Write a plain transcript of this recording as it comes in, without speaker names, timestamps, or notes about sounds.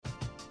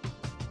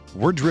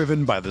We're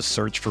driven by the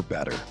search for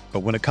better. But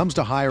when it comes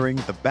to hiring,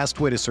 the best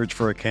way to search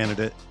for a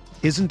candidate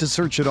isn't to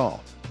search at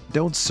all.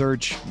 Don't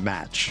search,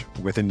 match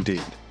with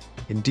Indeed.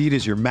 Indeed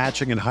is your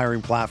matching and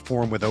hiring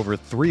platform with over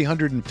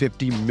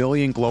 350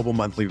 million global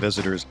monthly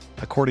visitors,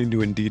 according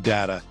to Indeed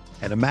data,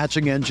 and a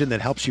matching engine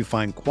that helps you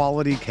find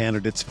quality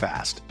candidates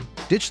fast.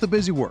 Ditch the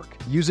busy work.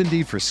 Use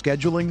Indeed for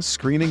scheduling,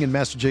 screening, and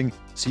messaging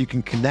so you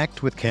can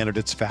connect with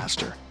candidates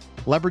faster.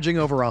 Leveraging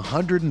over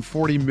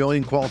 140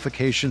 million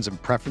qualifications and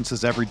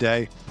preferences every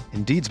day,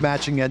 Indeed's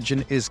matching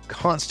engine is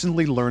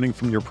constantly learning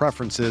from your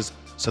preferences,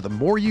 so the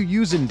more you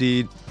use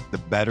Indeed, the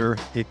better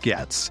it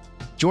gets.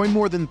 Join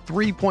more than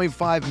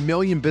 3.5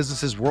 million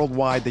businesses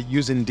worldwide that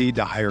use Indeed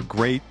to hire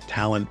great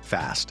talent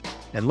fast.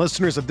 And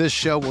listeners of this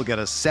show will get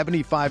a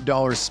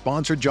 $75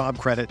 sponsored job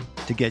credit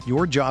to get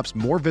your jobs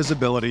more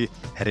visibility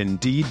at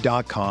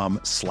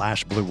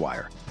Indeed.com/Blue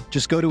Wire.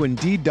 Just go to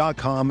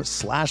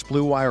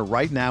Indeed.com/Blue Wire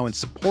right now and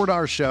support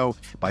our show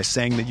by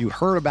saying that you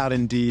heard about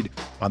Indeed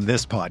on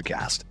this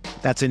podcast.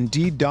 That's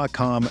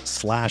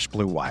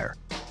Indeed.com/Blue Wire.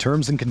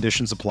 Terms and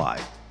conditions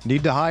apply.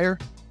 Need to hire?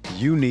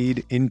 You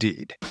need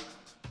Indeed.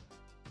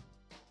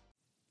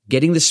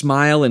 Getting the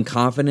smile and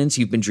confidence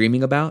you've been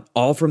dreaming about,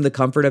 all from the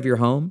comfort of your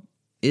home,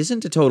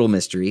 isn't a total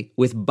mystery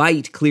with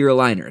Byte clear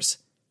aligners.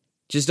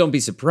 Just don't be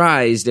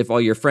surprised if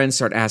all your friends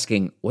start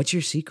asking, "What's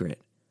your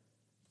secret?"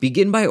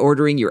 Begin by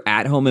ordering your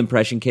at-home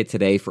impression kit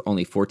today for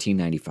only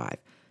 $14.95.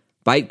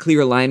 Byte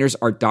clear aligners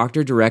are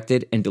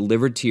doctor-directed and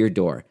delivered to your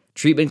door.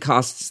 Treatment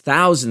costs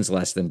thousands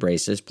less than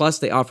braces, plus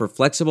they offer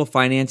flexible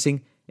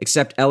financing,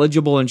 accept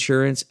eligible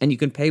insurance, and you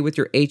can pay with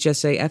your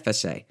HSA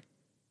FSA.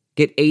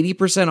 Get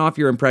 80% off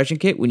your impression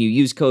kit when you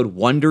use code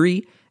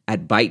WONDERY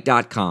at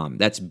Byte.com.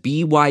 That's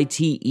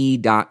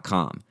BYTE.com.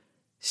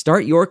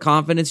 Start your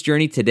confidence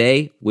journey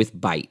today with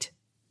Byte.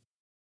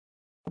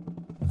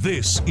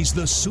 This is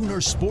the Sooner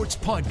Sports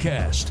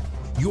Podcast,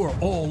 your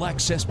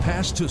all-access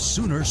pass to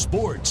Sooner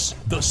Sports.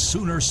 The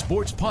Sooner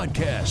Sports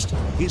Podcast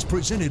is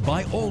presented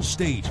by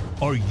Allstate.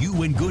 Are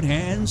you in good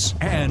hands?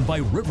 And by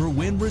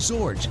Riverwind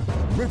Resort.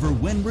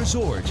 Riverwind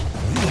Resort,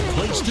 the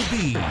place to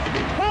be.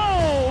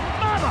 Oh,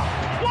 mama!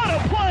 What a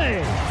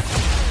play!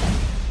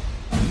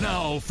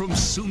 Now from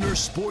Sooner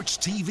Sports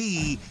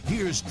TV,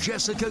 here's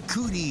Jessica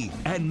Coody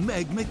and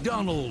Meg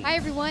McDonald. Hi,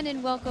 everyone,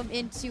 and welcome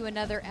into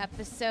another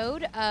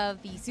episode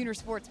of the Sooner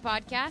Sports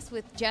Podcast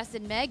with Jess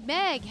and Meg.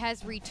 Meg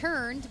has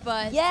returned,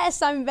 but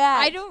yes, I'm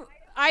back.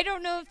 I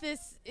don't know if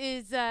this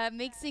is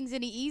makes things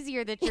any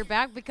easier that you're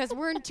back because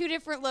we're in two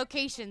different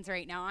locations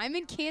right now. I'm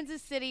in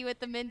Kansas City with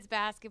the men's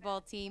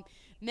basketball team.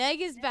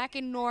 Meg is back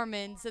in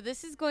Norman, so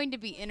this is going to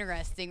be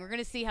interesting. We're going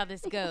to see how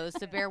this goes,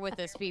 so bear with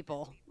us,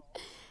 people.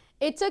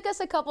 It took us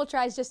a couple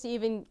tries just to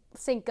even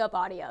sync up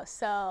audio,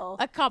 so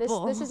a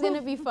couple. This is going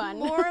to be fun.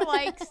 More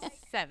like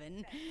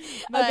 7.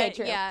 But, okay,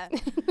 true. Yeah.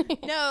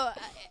 No,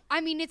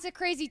 I mean, it's a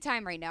crazy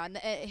time right now, and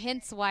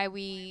hence why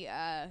we,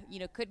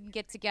 couldn't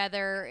get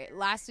together.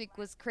 Last week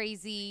was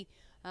crazy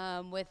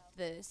with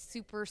the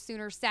Super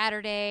Sooner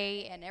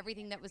Saturday and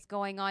everything that was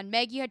going on.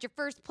 Meg, you had your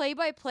first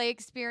play-by-play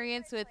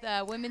experience with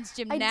women's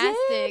gymnastics.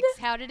 I did.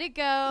 How did it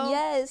go?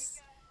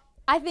 Yes.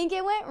 I think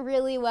it went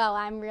really well.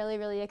 I'm really,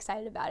 really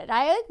excited about it.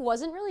 I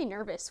wasn't really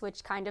nervous,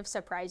 which kind of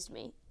surprised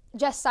me.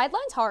 Just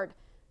sideline's hard.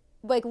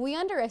 Like, we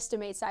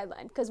underestimate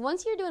sideline because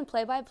once you're doing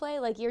play-by-play,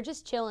 like, you're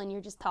just chilling,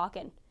 you're just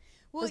talking.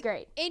 Well, it was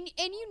great. And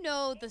you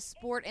know the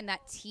sport and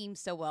that team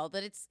so well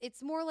that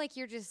it's more like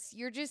you're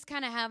just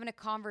kind of having a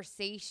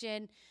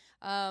conversation,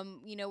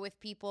 with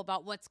people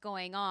about what's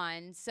going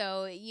on.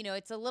 So,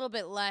 it's a little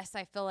bit less,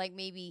 I feel like,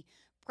 maybe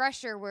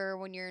pressure where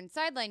when you're in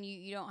sideline,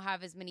 you don't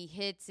have as many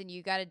hits and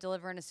you got to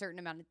deliver in a certain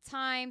amount of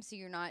time. So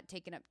you're not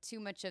taking up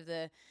too much of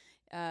the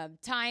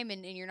time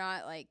and you're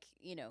not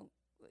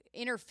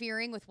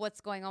interfering with what's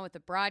going on with the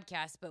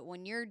broadcast. But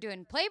when you're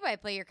doing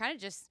play-by-play, you're kind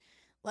of just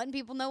letting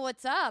people know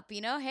what's up,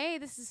 hey,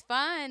 this is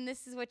fun.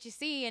 This is what you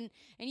see. And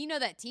you know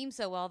that team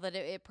so well that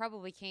it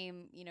probably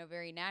came,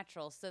 very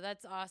natural. So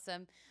that's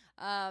awesome.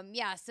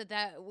 So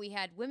that we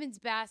had women's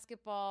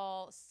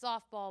basketball,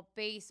 softball,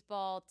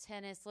 baseball,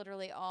 tennis,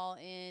 literally all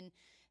in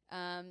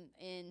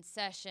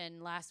session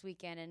last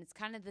weekend. And it's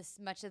kind of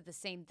much of the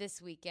same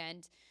this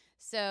weekend.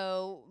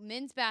 So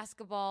men's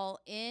basketball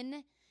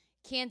in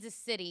Kansas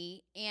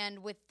City.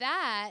 And with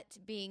that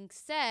being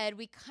said,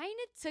 we kind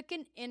of took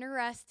an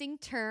interesting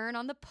turn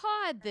on the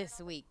pod this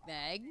week,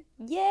 Meg.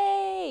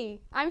 Yay!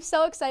 I'm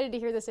so excited to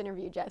hear this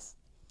interview, Jess.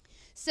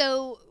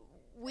 So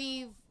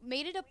we've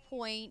made it a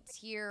point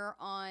here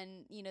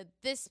on,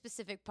 this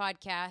specific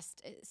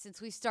podcast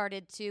since we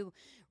started to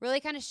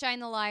really kind of shine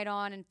the light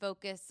on and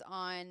focus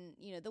on,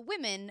 the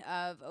women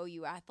of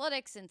OU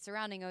athletics and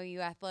surrounding OU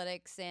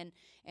athletics and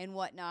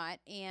whatnot.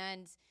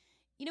 And,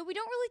 we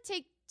don't really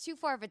take too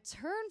far of a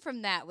turn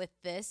from that with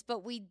this,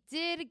 but we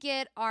did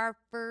get our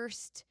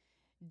first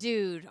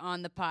dude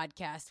on the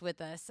podcast with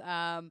us.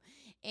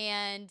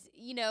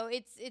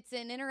 It's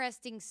an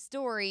interesting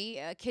story.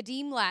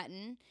 Khadeem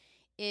Lattin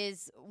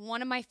is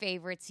one of my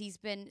favorites. He's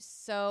been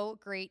so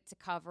great to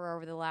cover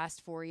over the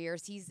last 4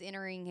 years. He's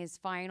entering his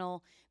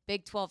final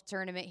Big 12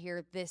 tournament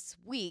here this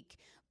week.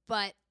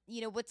 But,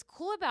 what's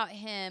cool about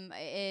him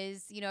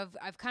is,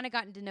 I've kind of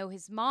gotten to know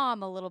his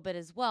mom a little bit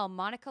as well,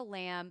 Monica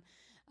Lamb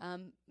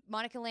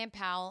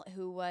Powell,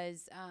 who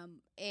was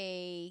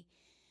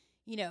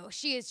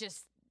she is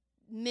just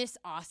Miss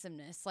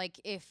Awesomeness. Like,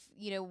 if,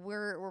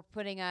 we're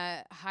putting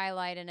a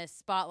highlight and a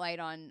spotlight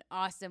on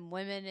awesome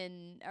women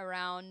and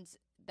around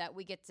that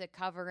we get to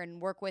cover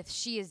and work with,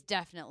 she is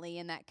definitely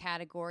in that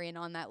category and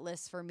on that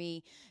list for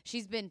me.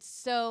 She's been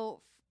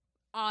so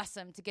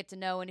awesome to get to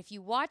know. And if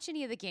you watch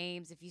any of the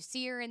games, if you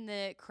see her in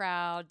the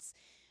crowds,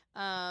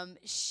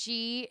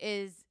 she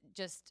is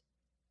just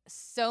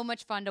so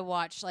much fun to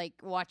watch, like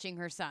watching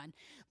her son.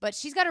 But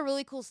she's got a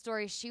really cool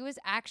story. She was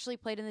actually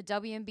played in the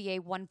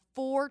WNBA, won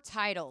 4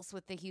 titles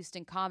with the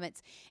Houston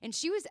Comets. And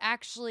she was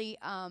actually,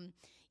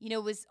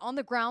 was on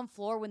the ground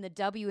floor when the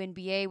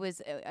WNBA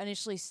was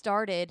initially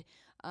started.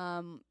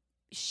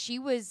 She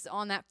was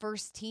on that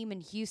first team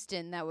in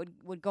Houston that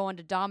would go on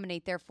to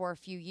dominate there for a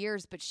few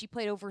years, but she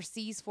played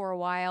overseas for a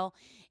while.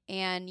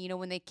 And,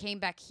 when they came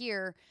back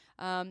here,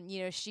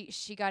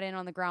 she got in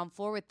on the ground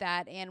floor with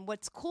that. And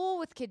what's cool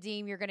with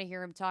Khadeem, you're going to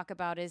hear him talk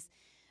about is,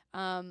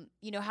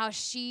 how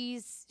she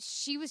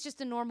was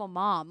just a normal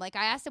mom. Like,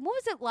 I asked him, what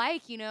was it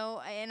like,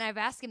 and I've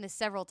asked him this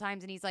several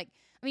times, and he's like,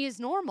 I mean, it was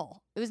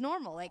normal. It was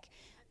normal. Like,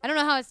 I don't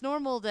know how it's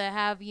normal to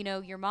have,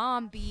 your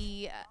mom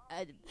be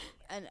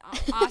an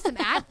awesome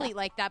athlete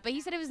like that, but he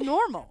said it was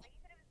normal.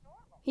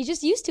 He's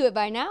just used to it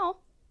by now.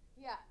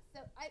 Yeah. So,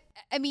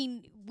 I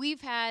mean,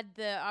 we've had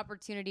the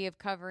opportunity of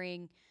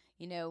covering,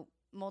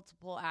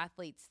 multiple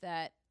athletes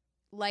that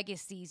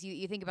legacies.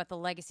 You think about the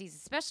legacies,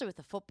 especially with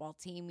the football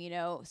team,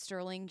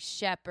 Sterling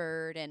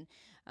Shepard and,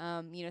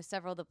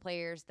 several of the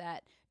players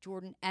that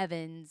Jordan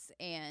Evans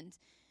and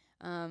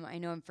I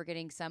know I'm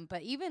forgetting some,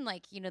 but even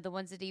like, the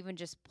ones that even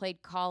just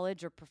played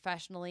college or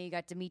professionally. You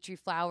got Dimitri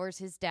Flowers,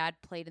 his dad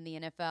played in the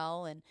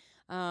NFL.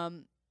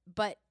 And,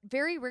 but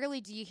very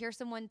rarely do you hear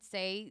someone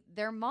say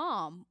their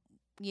mom,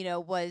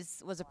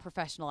 was a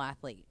professional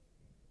athlete.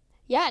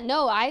 Yeah,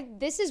 no,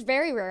 this is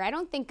very rare. I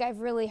don't think I've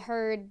really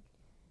heard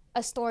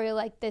a story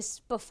like this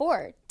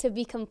before, to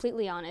be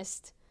completely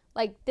honest.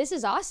 Like, this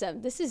is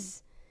awesome. This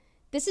is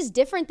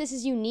different. This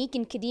is unique,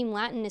 and Khadeem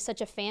Lattin is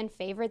such a fan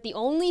favorite. The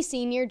only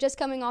senior, just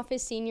coming off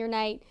his senior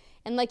night,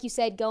 and like you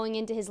said, going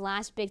into his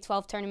last Big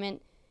 12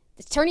 tournament.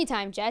 It's tourney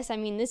time, Jess. I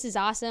mean, this is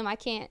awesome.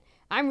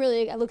 I'm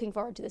really looking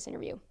forward to this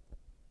interview.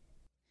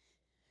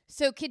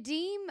 So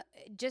Khadeem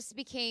just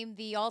became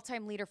the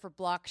all-time leader for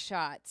block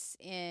shots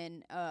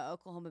in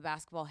Oklahoma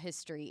basketball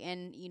history,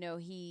 and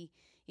he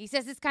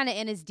says it's kind of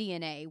in his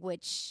DNA,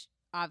 which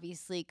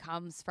obviously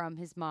comes from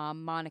his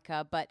mom,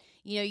 Monica. But,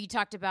 you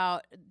talked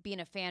about being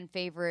a fan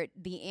favorite,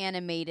 the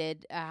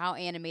animated, how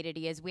animated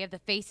he is. We have the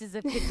faces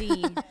of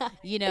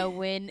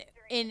Khadeem,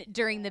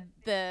 during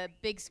the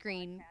big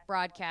screen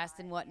broadcast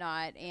and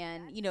whatnot.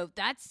 And,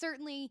 that's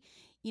certainly,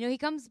 he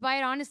comes by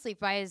it honestly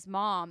by his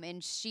mom,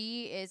 and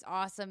she is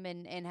awesome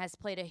and has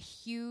played a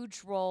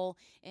huge role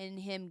in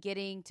him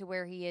getting to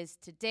where he is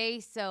today.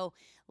 So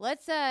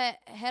let's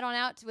head on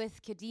out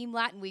with Khadeem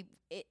Lattin.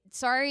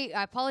 Sorry,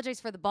 I apologize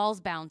for the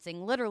balls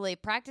bouncing. Literally,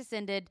 practice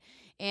ended,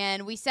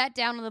 and we sat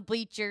down on the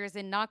bleachers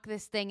and knocked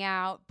this thing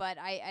out. But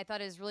I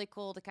thought it was really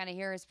cool to kind of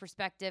hear his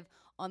perspective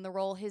on the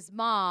role his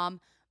mom,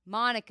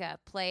 Monica,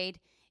 played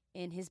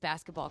in his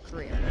basketball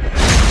career.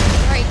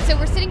 All right, so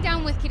we're sitting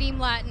down with Khadeem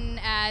Lattin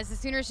as the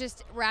Sooners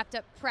just wrapped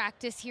up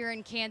practice here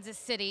in Kansas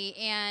City.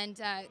 And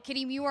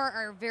Khadeem, you are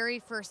our very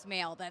first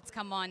male that's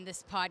come on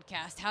this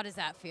podcast. How does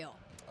that feel?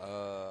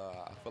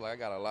 I feel like I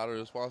got a lot of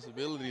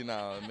responsibility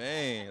now,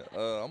 man. I'm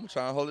going to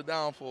try and hold it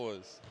down for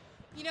us.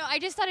 I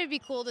just thought it'd be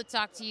cool to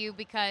talk to you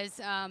because,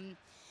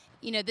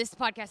 this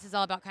podcast is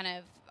all about kind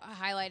of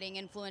highlighting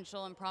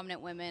influential and prominent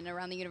women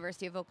around the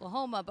University of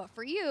Oklahoma. But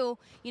for you,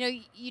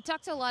 you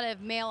talk to a lot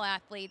of male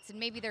athletes, and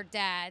maybe their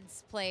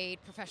dads played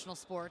professional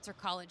sports or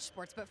college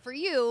sports. But for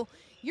you,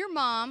 your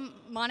mom,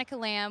 Monica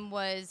Lamb,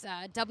 was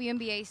a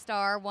WNBA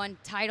star, won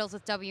titles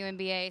with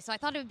WNBA. So I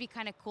thought it would be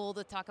kind of cool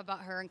to talk about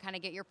her and kind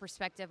of get your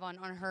perspective on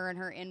her and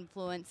her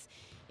influence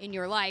in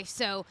your life.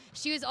 So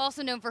she was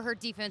also known for her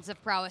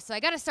defensive prowess. So I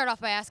got to start off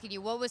by asking you,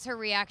 what was her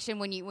reaction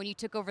when you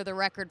took over the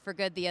record for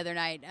good the other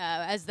night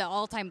as the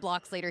all-time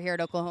blocks leader here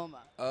at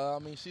Oklahoma? I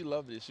mean, she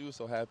loved it. She was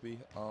so happy.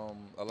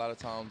 A lot of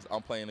times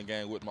I'm playing the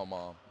game with my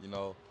mom.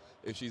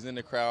 If she's in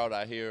the crowd,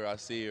 I hear her, I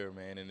see her,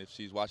 man. And if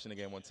she's watching the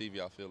game on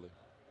TV, I feel it.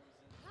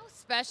 How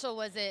special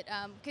was it?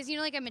 Because,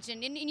 like I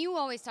mentioned, and you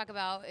always talk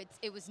about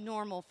it was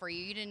normal for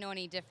you. You didn't know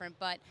any different.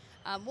 But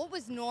what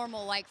was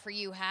normal like for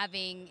you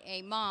having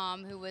a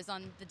mom who was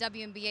on the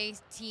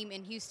WNBA team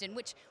in Houston,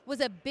 which was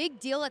a big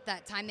deal at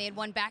that time? They had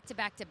won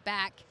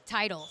back-to-back-to-back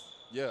titles.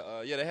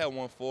 Yeah, they had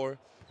won 4.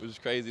 It was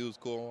crazy. It was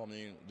cool. I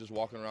mean, just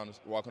walking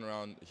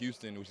around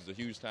Houston, which is a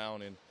huge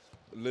town, and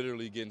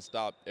literally getting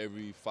stopped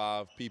every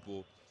 5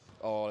 people.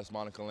 Oh, that's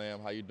Monica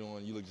Lamb. How you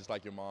doing? You look just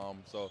like your mom.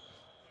 So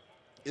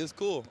it's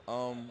cool.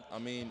 I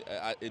mean,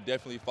 it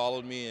definitely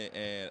followed me,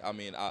 and I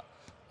mean,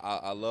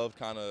 I love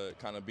kind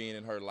of being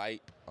in her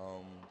light,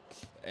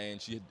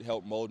 and she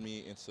helped mold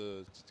me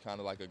into kind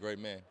of like a great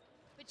man.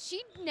 But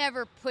she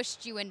never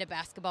pushed you into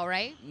basketball,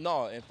 right?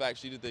 No, in fact,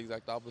 she did the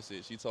exact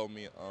opposite. She told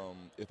me,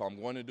 if I'm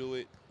going to do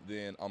it,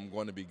 then I'm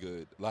going to be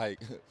good.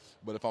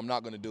 But if I'm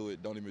not going to do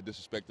it, don't even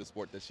disrespect the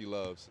sport that she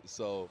loves.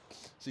 So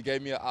she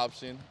gave me an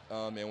option,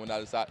 and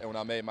when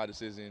I made my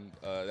decision,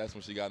 that's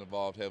when she got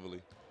involved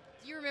heavily.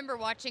 Do you remember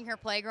watching her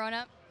play growing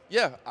up?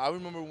 Yeah, I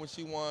remember when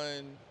she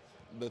won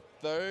the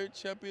 3rd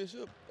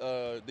championship.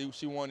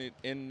 She won it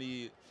in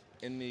the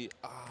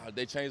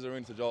they changed the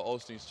ring to Joel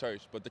Osteen's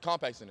church, but the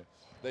Compact Center.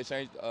 They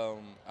changed.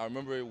 I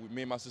remember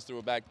me and my sister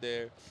were back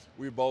there.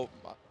 We were both.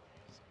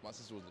 My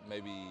sister was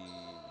maybe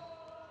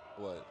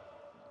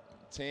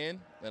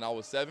 10, and I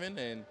was 7,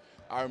 and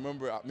I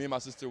remember me and my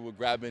sister were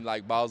grabbing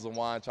like bottles of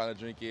wine, trying to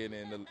drink it,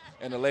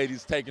 and the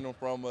ladies taking them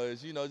from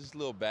us. Just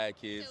little bad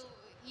kids.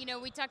 So,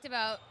 we talked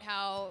about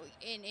how,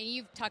 and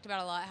you've talked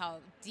about a lot, how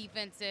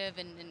defensive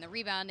and the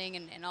rebounding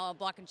and all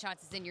blocking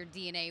shots is in your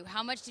DNA.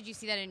 How much did you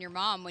see that in your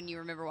mom when you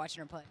remember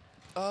watching her play?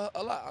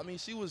 A lot. I mean,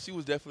 she was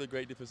definitely a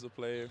great defensive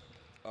player.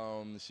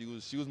 She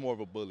was more of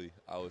a bully,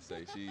 I would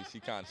say.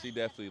 She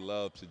definitely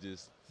loved to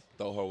just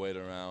throw her weight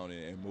around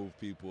and move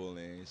people,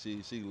 and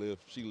she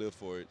lived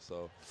for it.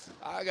 So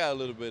I got a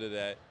little bit of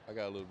that.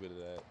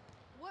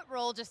 What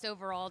role just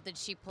overall did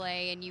she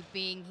play in you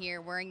being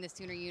here, wearing the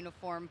Sooner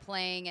uniform,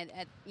 playing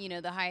at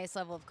the highest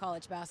level of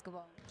college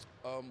basketball?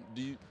 What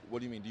do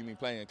you mean? Do you mean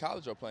playing in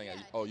college or playing at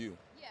OU?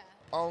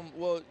 Yeah.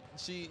 Well,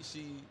 she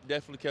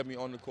definitely kept me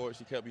on the court.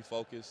 She kept me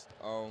focused.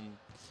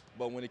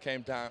 But when it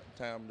came time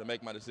to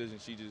make my decision,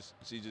 she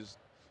just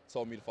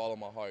told me to follow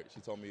my heart.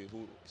 She told me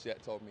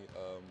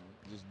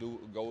just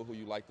go with who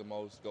you like the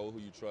most, go with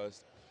who you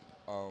trust.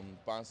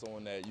 Find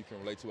someone that you can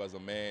relate to as a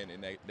man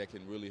and that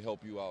can really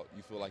help you out,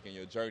 you feel like, in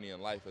your journey in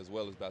life as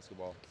well as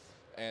basketball.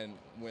 And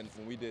when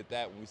we did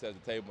that, when we sat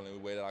at the table and we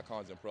weighed our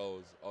cons and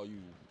pros,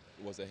 OU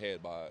was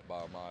ahead by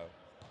a mile.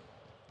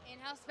 And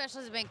how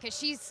special has it been? Because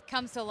she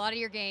comes to a lot of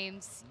your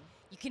games.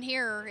 You can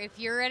hear her. If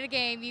you're at a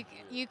game,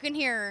 you can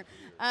hear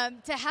her.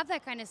 To have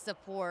that kind of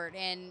support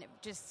and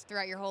just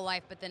throughout your whole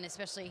life, but then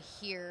especially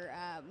here,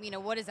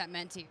 what has that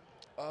meant to you?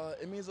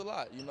 It means a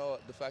lot.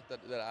 The fact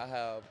that I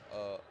have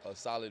a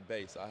solid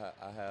base.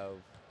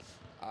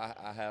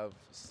 I have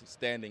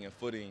standing and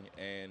footing,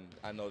 and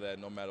I know that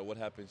no matter what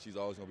happens, she's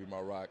always going to be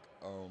my rock.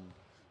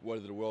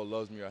 Whether the world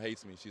loves me or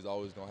hates me, she's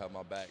always going to have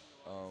my back,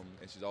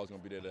 and she's always going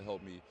to be there to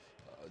help me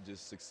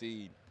just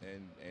succeed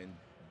and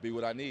be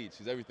what I need.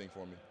 She's everything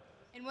for me.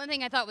 And one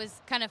thing I thought was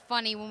kind of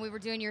funny when we were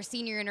doing your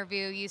senior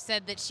interview, you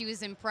said that she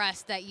was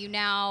impressed that you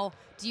now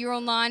do your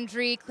own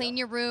laundry, clean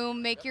your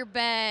room, make your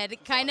bed.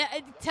 Kind of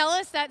tell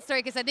us that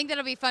story, because I think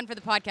that'll be fun for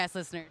the podcast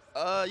listeners.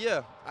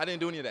 Yeah, I didn't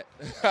do any of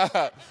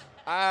that.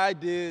 I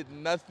did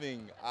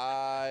nothing.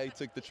 I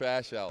took the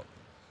trash out,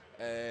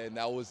 and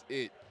that was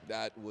it.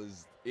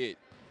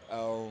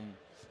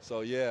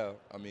 So yeah,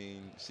 I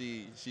mean,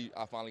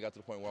 I finally got to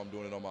the point where I'm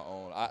doing it on my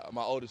own.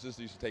 My older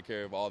sister used to take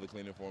care of all the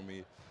cleaning for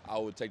me. I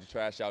would take the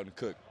trash out and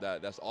cook.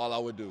 That's all I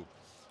would do.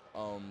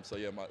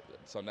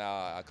 So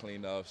now I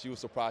clean up. She was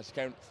surprised.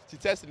 She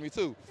tested me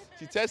too.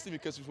 She tested me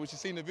because when she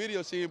seen the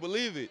video, she didn't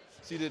believe it.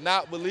 She did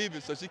not believe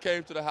it. So she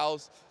came to the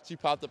house. She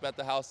popped up at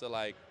the house at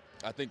I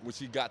think when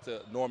she got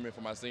to Norman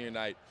for my senior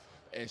night,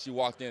 and she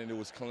walked in and it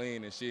was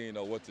clean and she didn't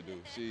know what to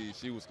do.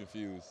 She was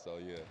confused. So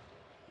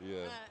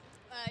yeah.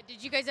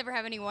 Did you guys ever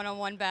have any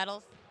one-on-one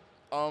battles?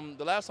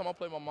 The last time I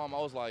played my mom, I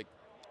was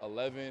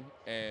 11,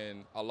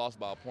 and I lost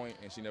by a point,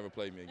 and she never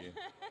played me again.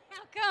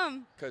 How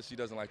come? Because she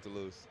doesn't like to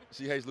lose.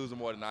 She hates losing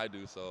more than I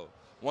do. So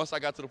once I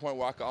got to the point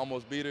where I could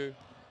almost beat her,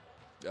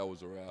 that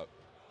was a wrap.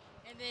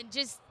 And then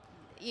just,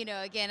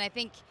 again, I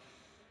think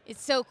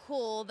it's so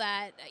cool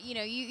that,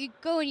 you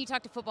go and you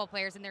talk to football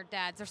players and their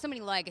dads. There's so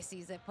many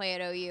legacies that play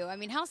at OU. I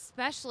mean, how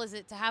special is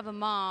it to have a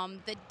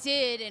mom that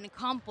did and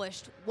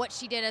accomplished what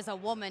she did as a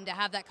woman to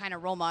have that kind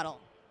of role model?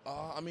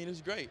 I mean,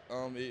 it's great.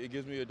 It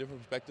gives me a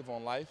different perspective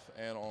on life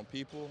and on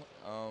people.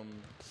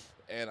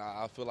 And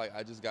I feel like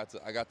I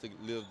got to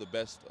live the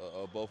best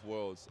of both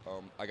worlds.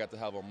 I got to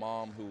have a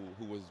mom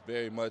who was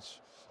very much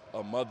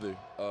a mother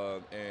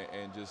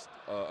and just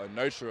a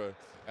nurturer.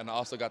 And I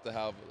also got to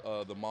have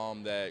the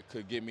mom that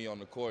could get me on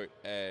the court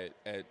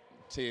at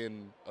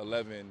 10,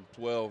 11,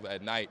 12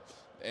 at night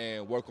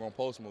and work on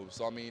post moves.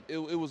 So, I mean, it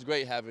was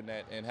great having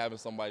that and having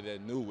somebody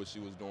that knew what she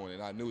was doing,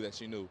 and I knew that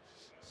she knew.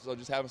 So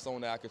just having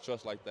someone that I could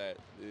trust like that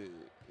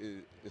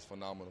is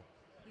phenomenal.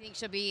 You think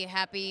she'll be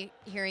happy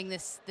hearing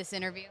this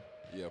interview?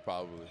 Yeah,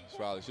 probably.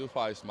 She'll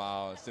probably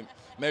smile.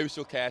 Maybe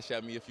she'll cash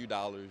at me a few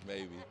dollars,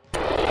 maybe.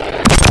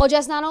 Well,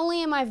 Jess, not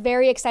only am I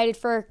very excited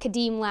for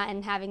Khadeem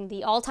Lattin having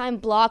the all-time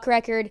block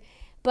record,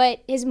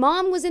 but his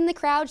mom was in the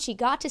crowd. She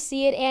got to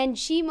see it, and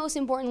she, most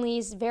importantly,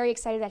 is very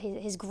excited at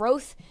his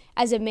growth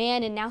as a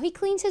man, and now he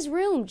cleans his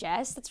room,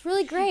 Jess. That's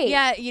really great.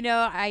 Yeah,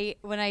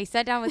 when I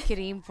sat down with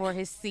Khadeem for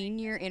his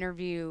senior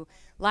interview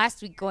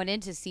last week going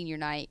into senior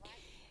night,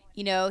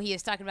 he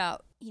was talking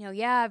about,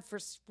 I've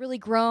really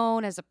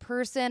grown as a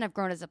person. I've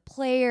grown as a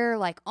player,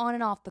 like on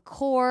and off the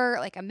court.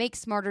 Like I make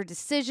smarter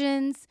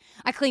decisions.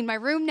 I clean my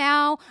room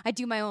now. I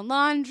do my own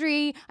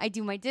laundry. I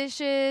do my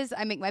dishes.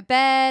 I make my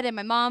bed, and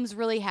my mom's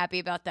really happy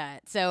about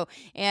that. So,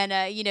 and,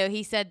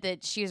 he said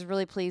that she was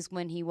really pleased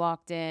when he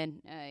walked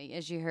in,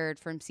 as you heard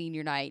from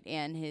senior night,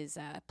 and his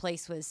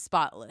place was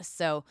spotless.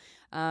 So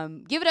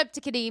give it up to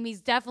Khadeem.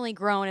 He's definitely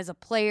grown as a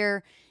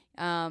player.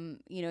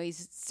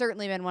 He's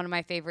certainly been one of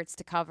my favorites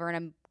to cover, and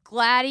I'm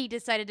glad he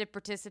decided to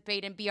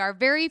participate and be our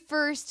very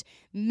first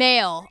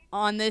male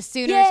on the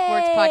Sooner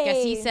Sports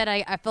Podcast. He said,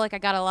 I feel like I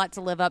got a lot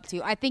to live up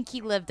to. I think he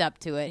lived up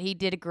to it. He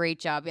did a great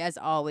job, as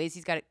always.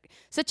 He's got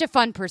such a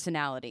fun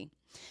personality.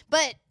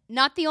 But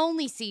not the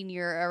only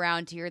senior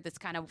around here that's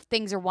kind of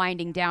things are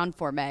winding down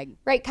for, Meg.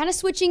 Right, kind of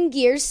switching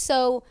gears.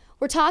 So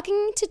we're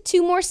talking to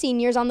 2 more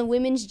seniors on the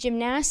women's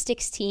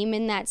gymnastics team,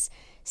 and that's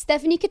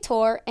Stephanie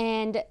Couture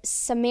and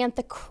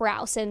Samantha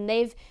Kraus. And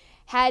they've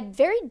had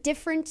very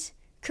different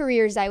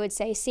careers, I would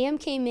say. Sam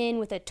came in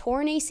with a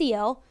torn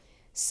ACL,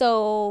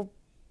 so,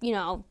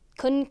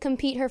 couldn't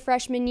compete her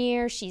freshman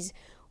year. She's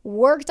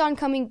worked on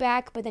coming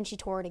back, but then she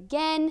tore it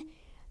again,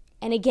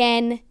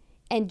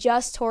 and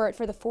just tore it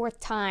for the 4th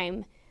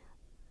time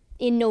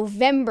in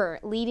November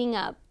leading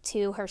up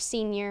to her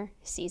senior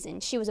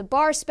season. She was a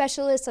bar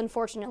specialist.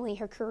 Unfortunately,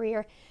 her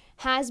career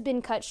has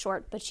been cut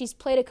short, but she's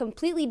played a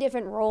completely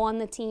different role on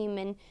the team.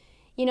 And,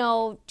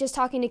 just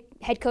talking to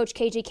head coach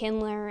KJ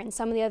Kindler and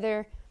some of the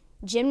other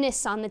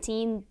gymnasts on the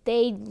team,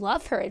 they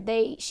love her.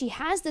 She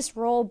has this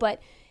role,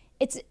 but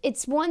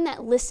it's one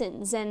that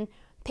listens and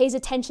pays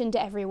attention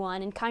to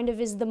everyone and kind of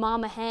is the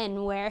mama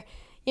hen where,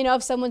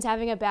 if someone's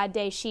having a bad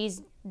day,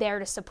 she's there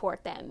to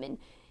support them. And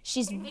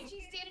she's standing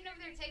over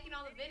there taking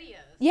all the videos.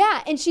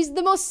 Yeah, and she's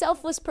the most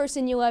selfless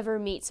person you'll ever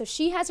meet. So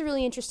she has a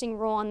really interesting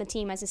role on the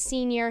team as a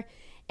senior.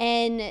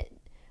 And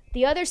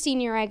the other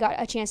senior I got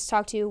a chance to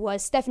talk to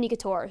was Stephanie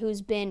Couture,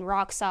 who's been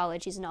rock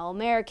solid. She's an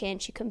All-American.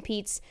 She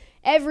competes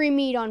every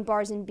meet on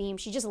bars and beam.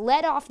 She just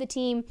led off the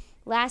team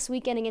last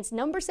weekend against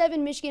number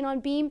 7 Michigan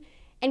on beam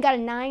and got a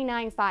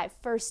 9.95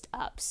 first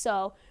up.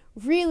 So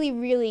really,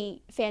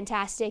 really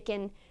fantastic.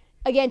 And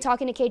again,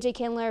 talking to KJ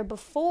Kindler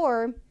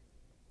before,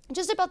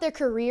 just about their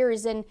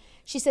careers, and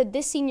she said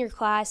this senior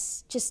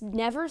class just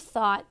never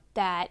thought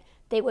that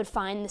they would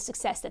find the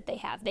success that they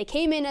have. They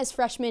came in as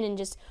freshmen and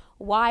just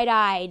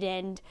wide-eyed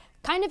and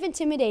kind of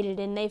intimidated,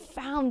 and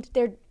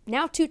they're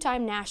now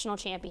 2-time national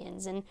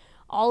champions and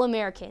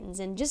All-Americans,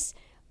 and just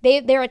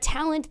they're a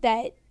talent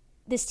that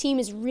this team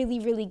is really,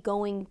 really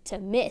going to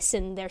miss.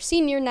 And their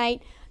senior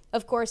night,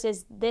 of course,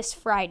 is this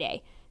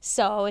Friday.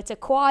 So it's a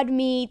quad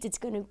meet. It's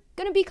gonna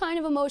be kind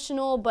of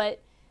emotional,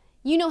 but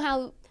you know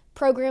how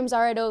programs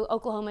are at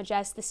Oklahoma,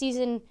 Jess. The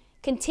season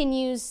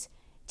continues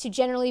to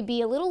generally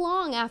be a little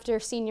long after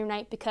senior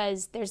night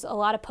because there's a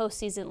lot of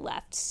postseason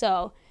left.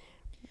 So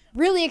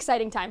really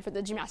exciting time for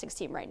the gymnastics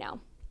team right now.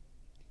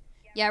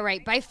 Yeah,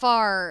 right. By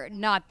far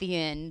not the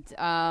end.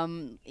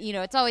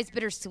 It's always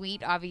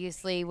bittersweet,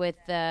 obviously, with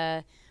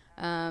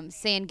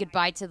saying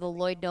goodbye to the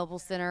Lloyd Noble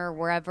Center or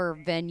wherever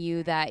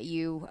venue that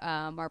you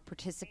are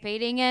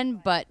participating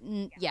in. But,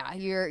 yeah,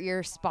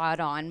 you're spot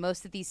on.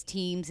 Most of these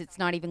teams, it's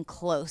not even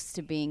close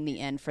to being the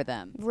end for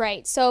them.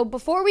 Right. So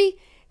before we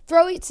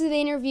throw it to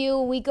the interview,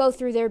 we go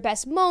through their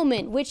best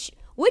moment. Which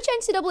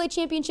NCAA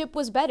championship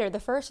was better, the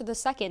first or the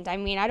second? I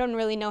mean, I don't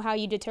really know how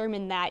you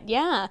determine that.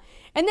 Yeah.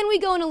 And then we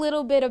go in a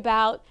little bit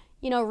about,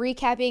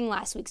 recapping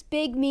last week's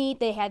big meet.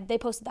 They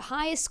posted the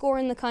highest score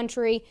in the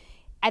country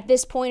at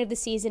this point of the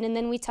season, and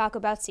then we talk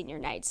about senior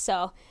night.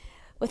 So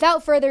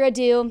without further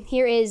ado,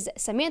 here is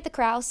Samantha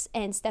Kraus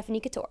and Stephanie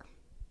Couture.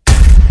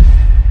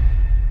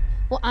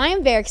 Well, I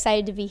am very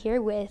excited to be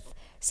here with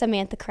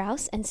Samantha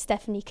Kraus and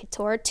Stephanie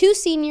Couture, 2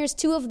 seniors,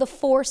 2 of the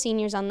 4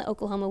 seniors on the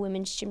Oklahoma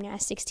women's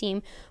gymnastics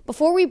team.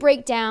 Before we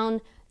break down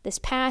this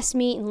past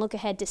meet and look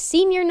ahead to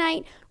senior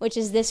night, which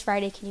is this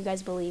Friday, can you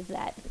guys believe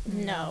that?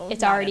 No,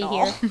 it's already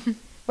here.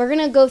 We're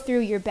going to go through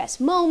your best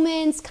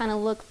moments, kind of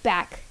look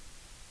back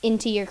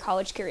into your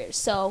college careers.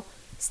 So,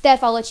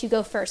 Steph, I'll let you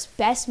go first.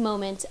 Best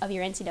moment of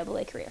your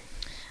NCAA career.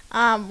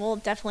 Well,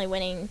 definitely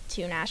winning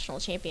 2 national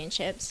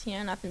championships.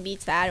 Nothing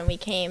beats that, and we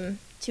came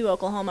to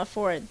Oklahoma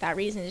for that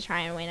reason, to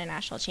try and win a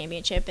national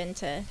championship, and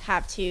to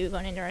have 2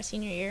 going into our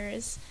senior year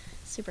is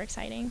super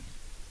exciting.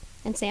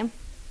 And Sam?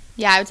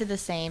 Yeah, I would say the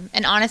same.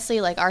 And honestly,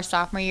 our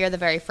sophomore year, the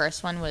very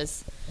first one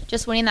was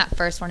just winning that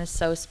first one is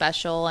so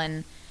special.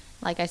 And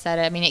like I said,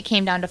 I mean, it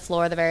came down to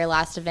floor, the very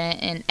last event,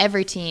 and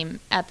every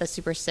team at the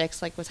Super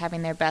 6 was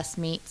having their best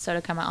meet. So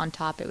to come out on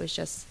top, it was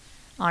just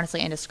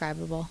honestly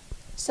indescribable.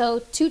 So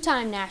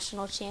 2-time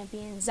national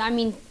champions. I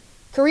mean,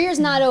 career's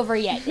not over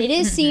yet. It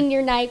is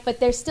senior night, but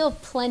there's still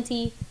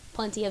plenty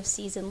of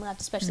season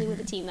left, especially with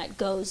a team that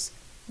goes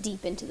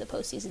deep into the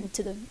postseason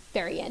to the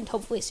very end.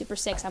 Hopefully Super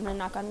 6. I'm going to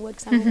knock on wood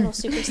because I'm a little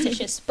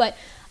superstitious. But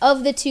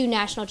of the 2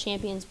 national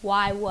champions,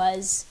 why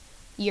was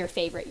your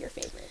favorite?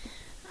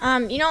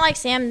 Like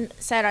Sam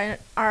said,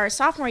 our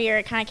sophomore year,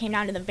 it kind of came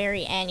down to the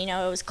very end. It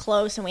was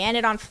close, and we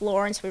ended on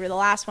floor, and so we were the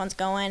last ones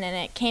going, and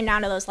it came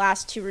down to those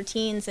last 2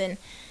 routines. And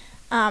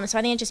so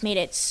I think it just made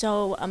it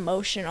so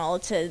emotional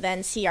to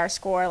then see our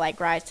score,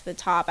 rise to the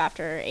top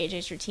after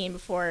AJ's routine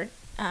before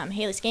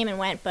Haley Skaman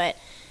went. But,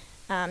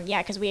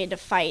 because we had to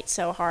fight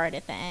so hard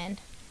at the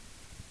end.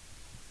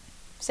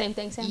 Same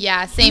thing, Sam?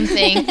 Yeah, same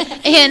thing.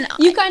 And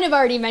you kind of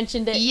already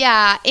mentioned it.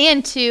 Yeah,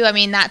 and too,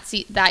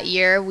 that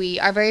year,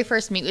 our very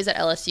first meet was at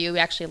LSU. We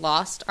actually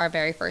lost our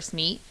very first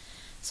meet.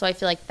 So I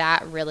feel like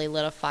that really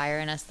lit a fire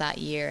in us that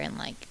year,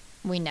 and,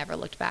 we never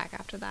looked back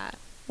after that.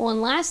 Well, the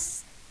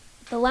last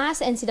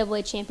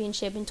NCAA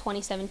championship in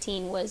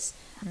 2017 was,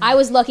 I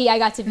was lucky I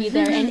got to be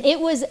there, and it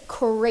was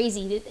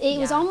crazy. It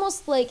was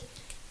almost like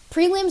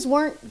prelims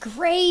weren't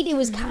great. It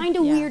was kind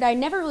of weird. I'd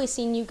never really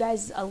seen you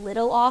guys a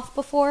little off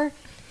before.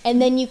 And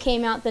then you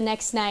came out the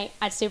next night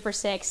at Super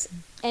 6,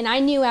 and I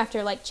knew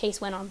after, Chase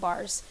went on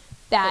bars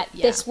that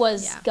this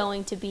was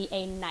going to be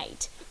a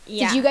night.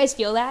 Yeah. Did you guys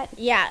feel that?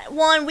 Yeah.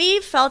 Well, and we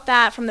felt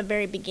that from the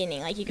very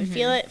beginning. You could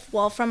feel it,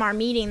 from our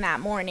meeting that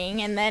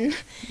morning, and then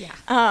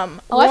I've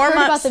heard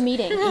about the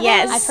meeting.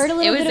 Yes. I've heard a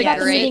little bit about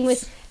the meeting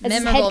with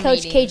head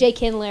coach KJ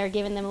Kindler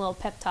giving them a little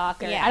pep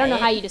talk. I don't know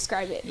how you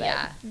describe it. But.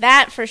 Yeah.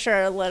 That for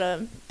sure lit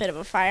a bit of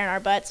a fire in our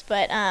butts,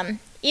 but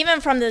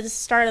even from the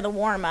start of the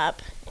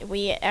warm-up,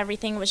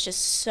 everything was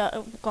just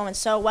going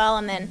so well,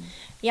 and then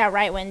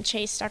right when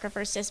Chase stuck her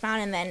first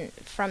dismount, and then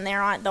from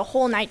there on the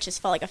whole night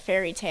just felt like a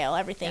fairy tale.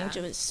 Everything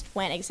just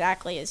went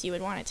exactly as you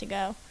would want it to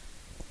go.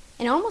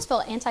 And it almost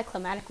felt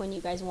anticlimactic when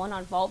you guys won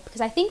on vault,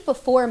 because I think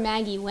before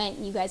Maggie went,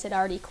 you guys had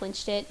already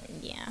clinched a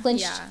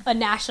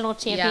national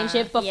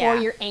championship before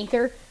your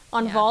anchor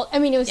on vault. I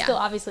mean, it was still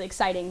obviously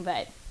exciting,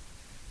 but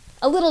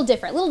a little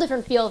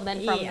different feel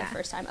than from the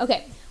first time.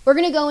 Okay, we're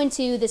going to go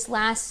into this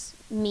last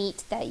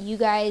meet that you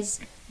guys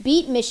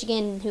beat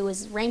Michigan, who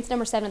was ranked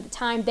number 7 at the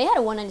time. They had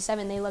a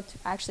 197. They looked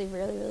actually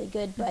really, really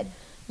good. But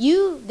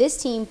this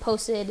team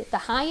posted the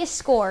highest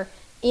score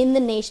in the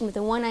nation with a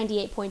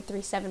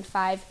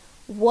 198.375.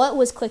 What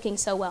was clicking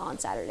so well on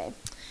Saturday?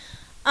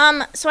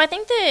 So I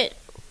think that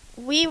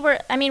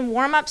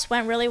warm-ups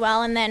went really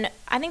well, and then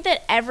I think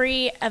that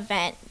every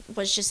event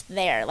was just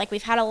there.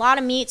 We've had a lot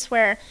of meets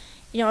where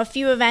a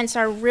few events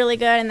are really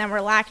good, and then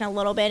we're lacking a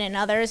little bit in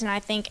others, and I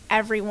think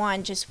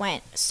everyone just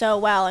went so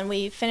well, and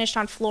we finished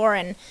on floor,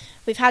 and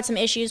we've had some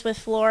issues with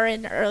floor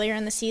earlier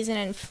in the season,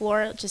 and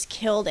floor just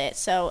killed it.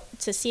 So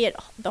to see it,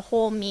 the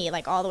whole meet,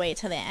 all the way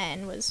to the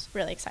end, was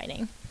really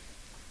exciting.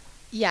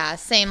 Yeah,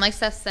 same. Like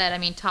Steph said,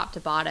 top to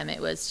bottom,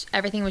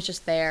 everything was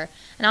just there.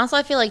 And also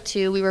I feel like,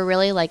 too, we were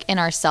really, in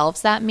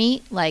ourselves that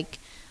meet.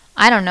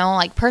 I don't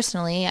know,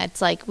 personally,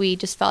 it's we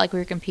just felt like we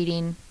were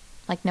competing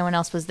no one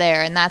else was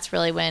there, and that's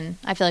really when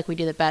I feel like we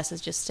do the best, is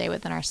just stay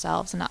within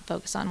ourselves and not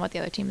focus on what the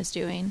other team is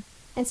doing.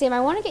 And Sam, I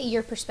want to get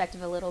your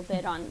perspective a little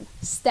bit on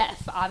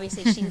Steph.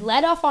 Obviously, she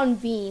led off on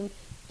beam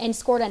and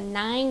scored a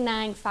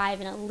 9.95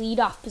 in a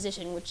leadoff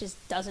position, which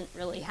just doesn't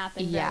really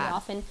happen very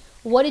often.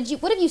 What have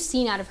you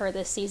seen out of her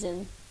this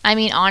season?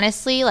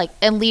 Honestly,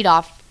 and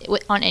leadoff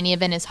on any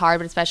event is hard,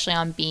 but especially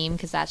on beam,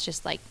 because that's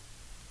just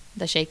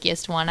the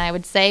shakiest one, I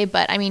would say.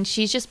 But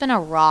she's just been a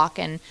rock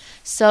and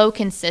so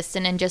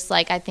consistent, and just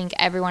I think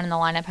everyone in the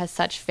lineup has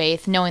such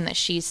faith knowing that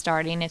she's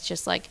starting. It's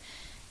just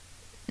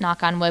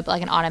knock on wood,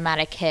 an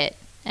automatic hit.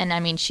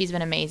 And she's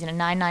been amazing. A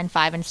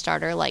 9.95 in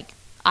starter,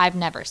 I've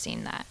never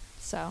seen that.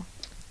 So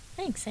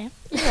thanks, Sam.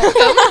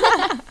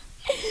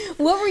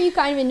 What were you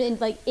kind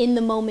of in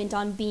the moment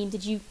on beam?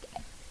 Did you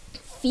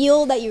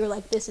feel that you were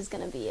this is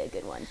going to be a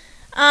good one?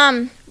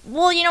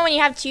 Well, when you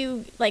have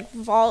two,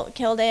 vault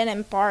killed it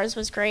and bars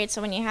was great.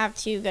 So when you have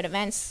two good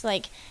events,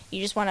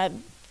 you just want to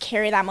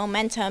carry that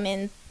momentum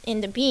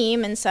into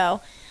beam. And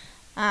so,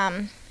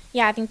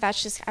 I think I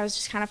was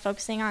just kind of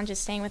focusing on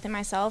just staying within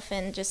myself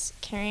and just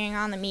carrying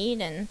on the meet,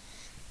 and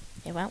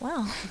it went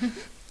well.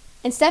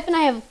 And Steph and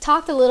I have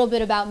talked a little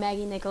bit about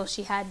Maggie Nichols.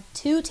 She had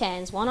 2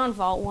 10s, one on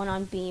vault, one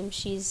on beam.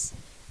 She's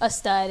a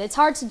stud. It's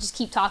hard to just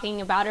keep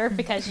talking about her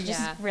because she's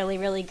just really,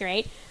 really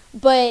great.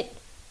 But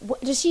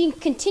does she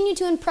continue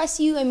to impress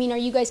you? Are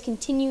you guys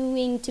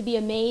continuing to be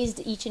amazed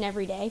each and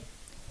every day?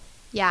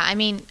 Yeah,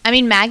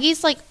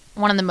 Maggie's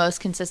one of the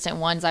most consistent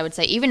ones, I would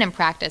say. Even in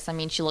practice,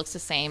 she looks the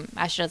same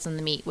as she does in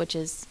the meet, which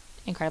is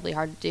incredibly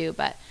hard to do.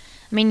 But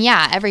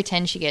every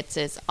 10 she gets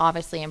is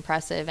obviously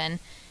impressive, and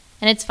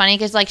it's funny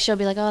because she'll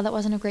be oh, that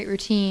wasn't a great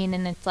routine,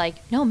 and it's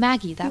no,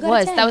 Maggie, that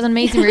was an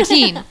amazing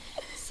routine.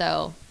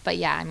 So, but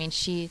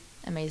she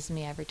amazes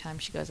me every time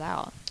she goes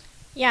out.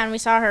 Yeah, and we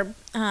saw her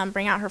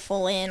bring out her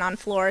full in on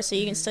floor, so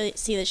you can still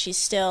see that she's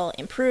still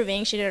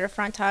improving. She did her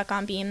front tuck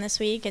on beam this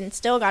week and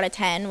still got a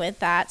 10 with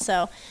that,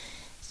 so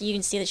you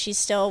can see that she's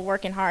still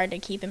working hard to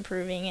keep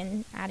improving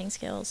and adding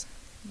skills.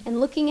 And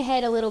looking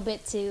ahead a little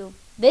bit to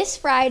this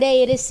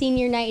Friday, it is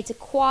senior night. It's a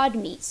quad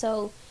meet,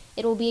 so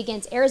it will be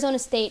against Arizona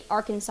State,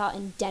 Arkansas,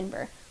 and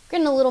Denver. We're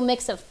getting a little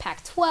mix of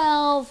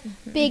Pac-12,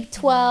 Big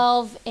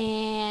 12,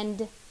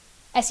 and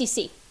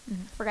SEC.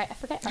 I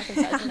forget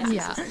Arkansas is in the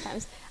SEC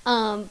sometimes.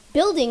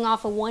 Building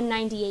off a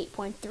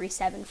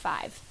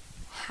 198.375.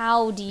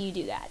 How do you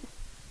do that?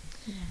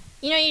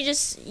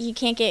 You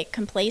can't get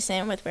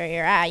complacent with where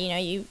you're at.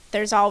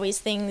 There's always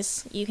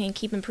things you can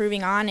keep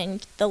improving on,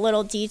 and the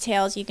little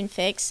details you can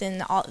fix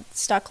and all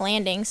stuck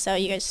landing. So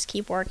you guys just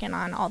keep working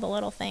on all the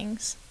little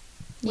things.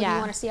 What do you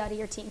want to see out of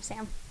your team,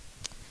 Sam?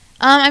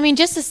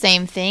 Just the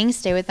same thing.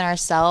 Stay within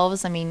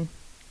ourselves.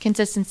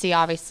 Consistency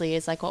obviously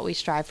is like what we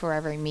strive for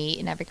every meet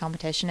and every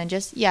competition, and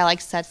just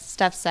like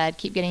Steph said,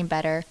 keep getting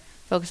better.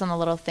 Focus on the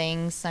little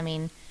things.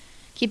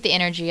 Keep the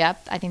energy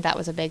up. I think that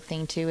was a big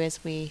thing too,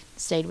 is we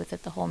stayed with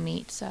it the whole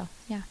meet. So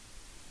yeah.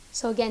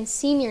 So again,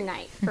 senior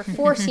night for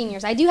 4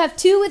 seniors. I do have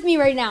 2 with me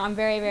right now. I'm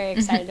very, very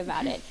excited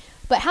about it.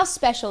 But how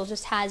special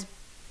just has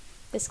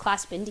this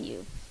class been to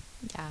you?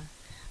 Yeah.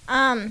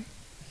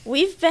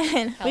 We've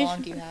been. How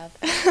long do you have?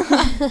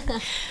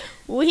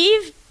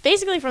 We've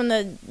basically, from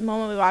the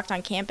moment we walked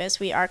on campus,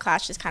 our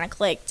class just kind of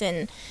clicked,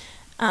 and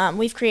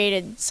we've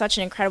created such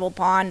an incredible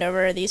bond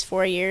over these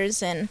 4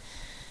 years, and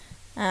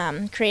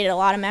created a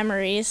lot of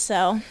memories.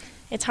 So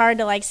it's hard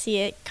to see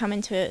it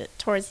coming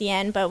towards the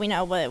end, but we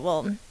know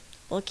we'll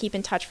keep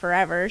in touch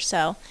forever.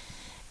 So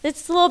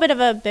it's a little bit of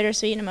a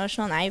bittersweet and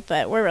emotional night,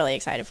 but we're really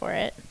excited for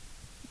it.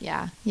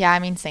 Yeah,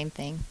 same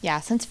thing. Yeah,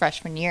 since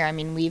freshman year,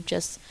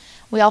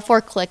 we all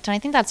 4 clicked, and I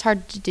think that's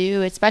hard to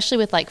do, especially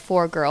with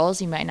 4 girls.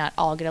 You might not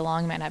all get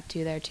along, you might have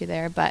 2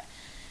 there, but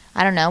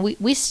I don't know.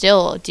 We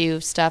still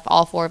do stuff,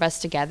 all 4 of us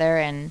together,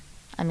 and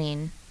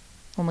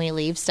when we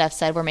leave, Steph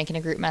said we're making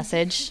a group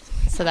message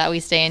so that we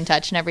stay in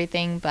touch and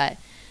everything. But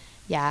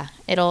yeah,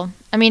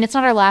 it's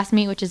not our last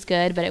meet, which is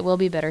good, but it will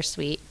be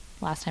bittersweet.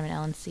 Last time in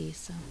LNC,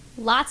 so.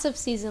 Lots of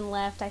season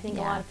left. I think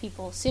a lot of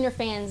people, Sooner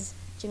fans,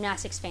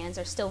 gymnastics fans,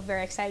 are still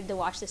very excited to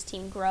watch this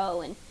team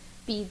grow and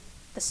be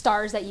the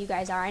stars that you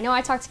guys are. I know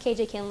I talked to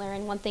KJ Kindler,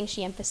 and one thing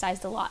she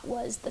emphasized a lot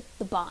was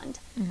the bond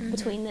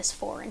between this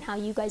 4 and how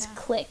you guys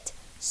clicked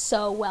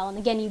so well. And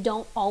again, you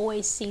don't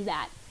always see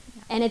that.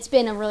 And it's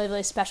been a really,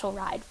 really special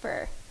ride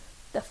for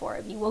the 4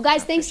 of you. Well,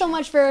 guys, thanks so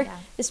much for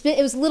this.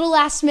 It was a little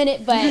last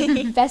minute,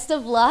 but best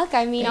of luck.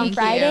 On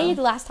Friday,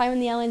 the last time in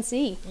the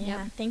LNC.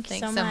 Yeah, thanks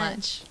so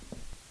much.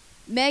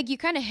 Meg, you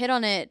kind of hit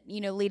on it,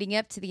 leading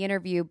up to the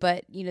interview,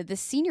 but, the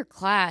senior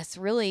class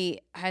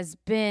really has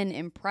been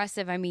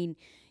impressive.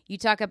 You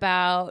talk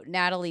about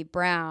Natalie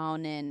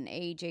Brown and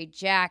AJ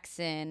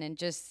Jackson and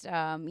just,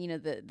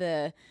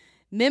 the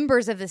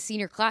members of the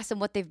senior class and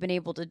what they've been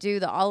able to do,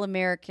 the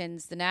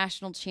All-Americans, the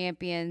national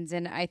champions.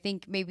 And I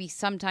think maybe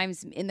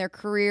sometimes in their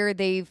career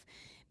they've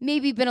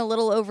maybe been a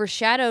little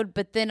overshadowed,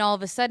 but then all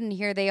of a sudden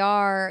here they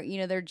are,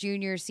 their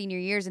junior, senior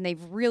years, and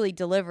they've really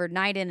delivered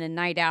night in and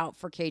night out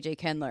for KJ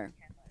Kindler.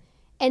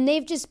 And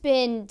they've just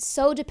been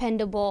so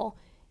dependable.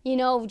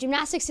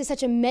 Gymnastics is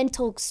such a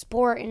mental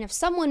sport, and if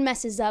someone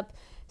messes up,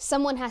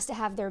 someone has to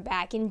have their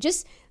back. And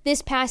just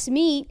this past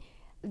meet,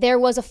 there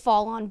was a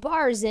fall on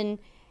bars, and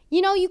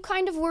you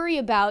kind of worry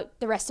about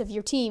the rest of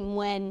your team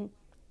when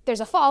there's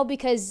a fall,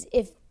 because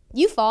if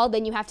you fall,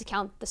 then you have to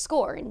count the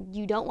score, and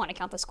you don't want to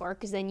count the score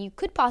because then you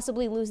could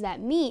possibly lose that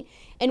meet.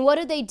 And what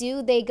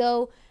do?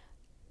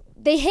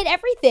 They hit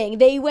everything.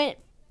 They went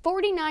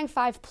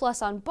 49.5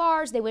 plus on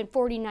bars. They went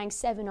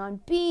 49.7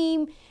 on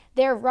beam.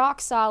 They're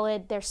rock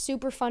solid. They're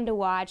super fun to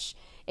watch.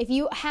 If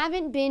you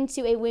haven't been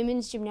to a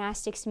women's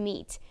gymnastics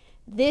meet,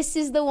 this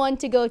is the one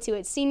to go to.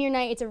 It's senior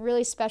night. It's a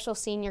really special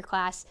senior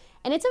class,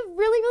 and it's a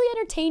really, really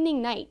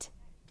entertaining night.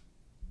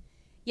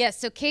 Yes,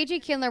 so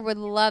KJ Kindler would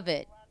love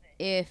it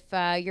if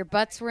your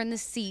butts were in the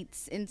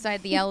seats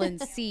inside the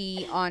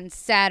LNC on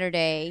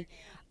Saturday.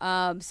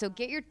 So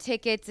get your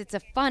tickets. It's a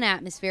fun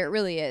atmosphere. It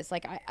really is.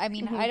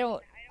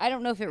 I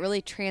don't know if it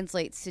really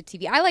translates to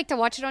TV. I like to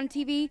watch it on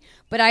TV,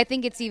 but I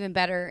think it's even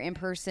better in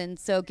person.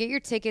 So get your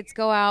tickets,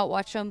 go out,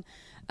 watch them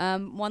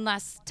one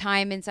last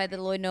time inside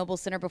the Lloyd Noble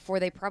Center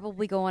before they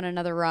probably go on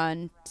another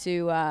run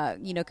to,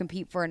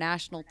 compete for a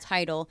national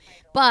title.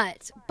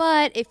 But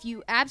if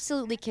you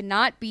absolutely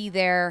cannot be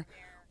there,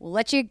 we'll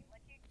let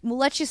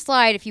you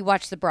slide if you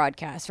watch the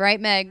broadcast, right,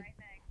 Meg?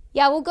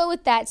 Yeah, we'll go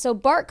with that. So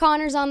Bart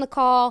Connor's on the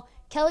call,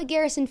 Kelly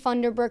Garrison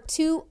Funderburk,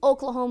 2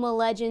 Oklahoma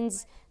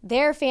legends.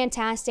 They're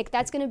fantastic.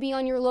 That's going to be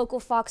on your local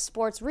Fox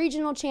Sports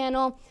regional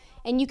channel,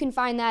 and you can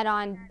find that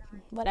on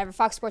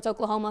Fox Sports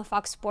Oklahoma,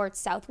 Fox Sports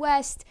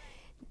Southwest.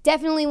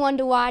 Definitely one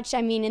to watch.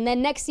 And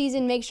then next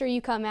season, make sure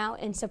you come out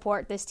and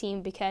support this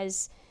team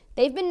because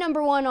they've been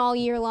number 1 all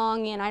year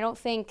long, and I don't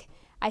think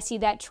I see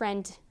that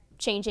trend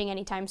changing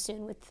anytime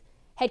soon with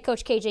head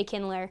coach KJ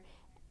Kindler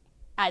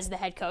as the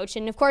head coach.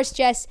 And, of course,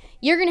 Jess,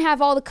 you're going to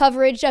have all the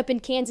coverage up in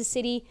Kansas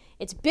City.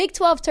 It's Big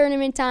 12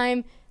 tournament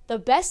time. The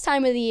best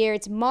time of the year.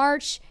 It's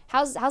March.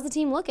 How's the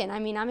team looking?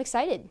 I'm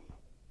excited.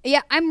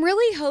 Yeah, I'm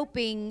really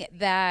hoping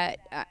that,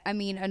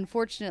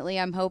 unfortunately,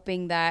 I'm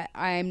hoping that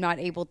I'm not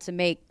able to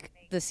make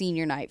the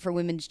senior night for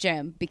women's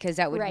gym because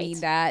that would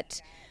mean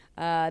that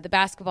the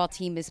basketball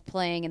team is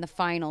playing in the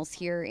finals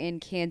here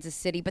in Kansas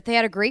City. But they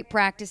had a great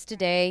practice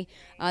today.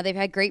 They've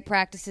had great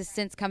practices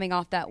since coming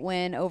off that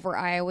win over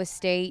Iowa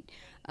State.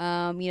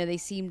 They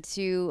seem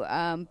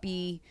to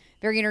be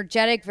very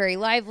energetic, very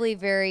lively,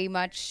 very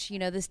much,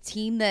 this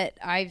team that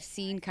I've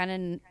seen kind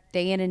of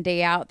day in and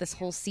day out this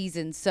whole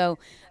season. So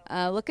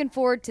looking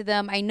forward to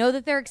them. I know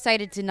that they're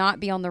excited to not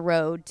be on the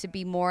road, to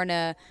be more in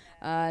a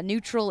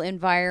neutral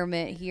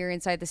environment here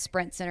inside the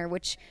Sprint Center,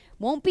 which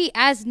won't be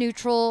as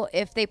neutral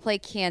if they play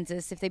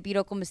Kansas, if they beat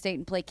Oklahoma State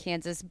and play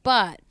Kansas.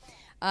 But,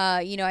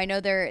 I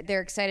know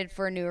they're excited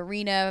for a new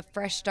arena,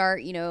 fresh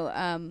start.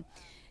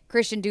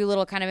 Christian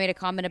Doolittle kind of made a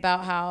comment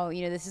about how,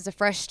 this is a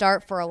fresh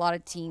start for a lot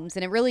of teams.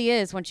 And it really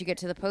is once you get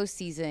to the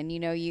postseason.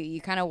 You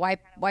kind of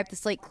wipe the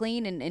slate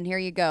clean and here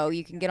you go.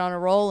 You can get on a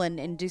roll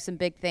and do some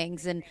big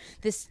things. And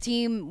this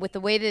team, with the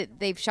way that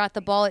they've shot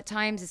the ball at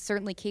times, is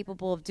certainly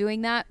capable of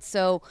doing that.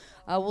 So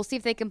we'll see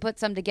if they can put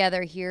some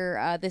together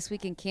here this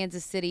week in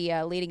Kansas City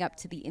leading up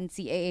to the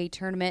NCAA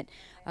tournament.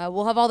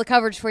 We'll have all the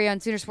coverage for you on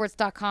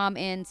Soonersports.com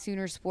and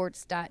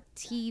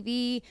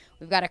Soonersports.tv.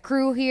 We've got a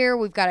crew here.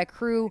 We've got a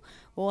crew.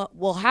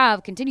 We'll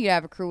continue to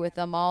have a crew with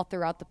them all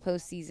throughout the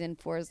postseason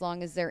for as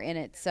long as they're in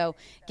it. So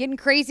getting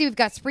crazy. We've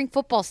got spring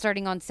football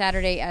starting on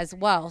Saturday as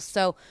well.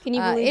 So can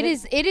you believe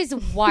it? It is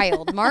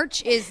wild.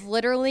 March is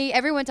literally,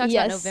 everyone talks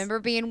about November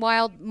being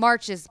wild.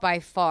 March is by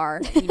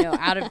far,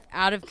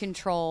 out of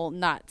control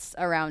nuts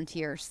around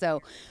here.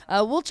 So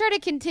we'll try to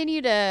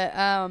continue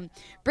to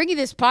bring you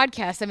this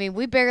podcast. I mean,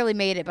 we barely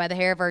made it by the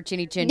hair of our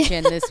chinny chin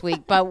chin this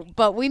week,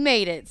 but we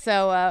made it.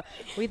 So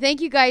we thank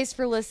you guys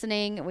for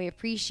listening. We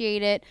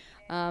appreciate it.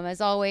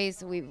 As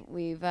always,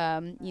 we've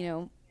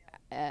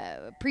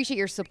appreciate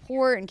your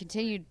support and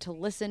continue to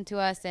listen to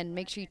us, and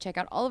make sure you check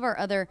out all of our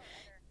other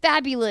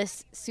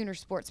fabulous Sooner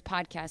Sports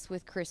podcasts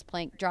with Chris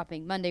Plank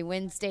dropping Monday,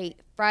 Wednesday,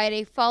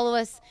 Friday. Follow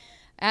us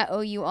at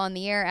OU on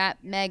the air,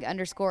 at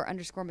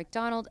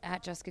Meg__McDonald,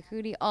 at Jessica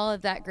Coody, all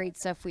of that great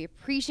stuff. We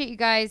appreciate you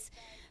guys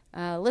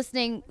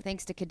listening.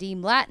 Thanks to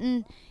Khadeem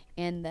Lattin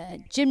and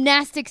the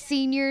gymnastics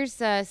seniors,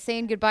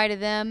 saying goodbye to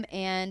them.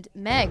 And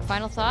Meg,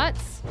 final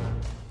thoughts?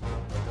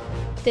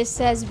 This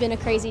has been a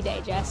crazy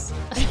day, Jess.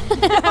 We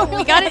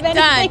got it done.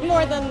 Anything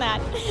more than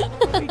that.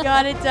 We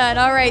got it done.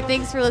 All right,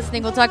 thanks for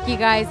listening. We'll talk to you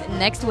guys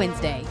next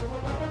Wednesday.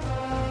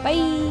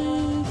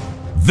 Bye.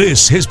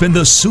 This has been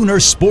the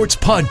Sooner Sports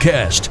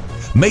Podcast.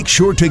 Make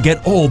sure to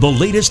get all the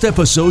latest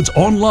episodes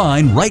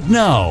online right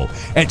now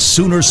at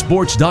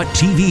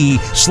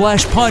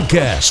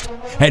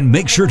Soonersports.tv/podcast. And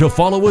make sure to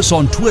follow us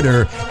on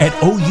Twitter at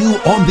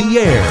OU on the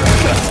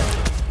Air.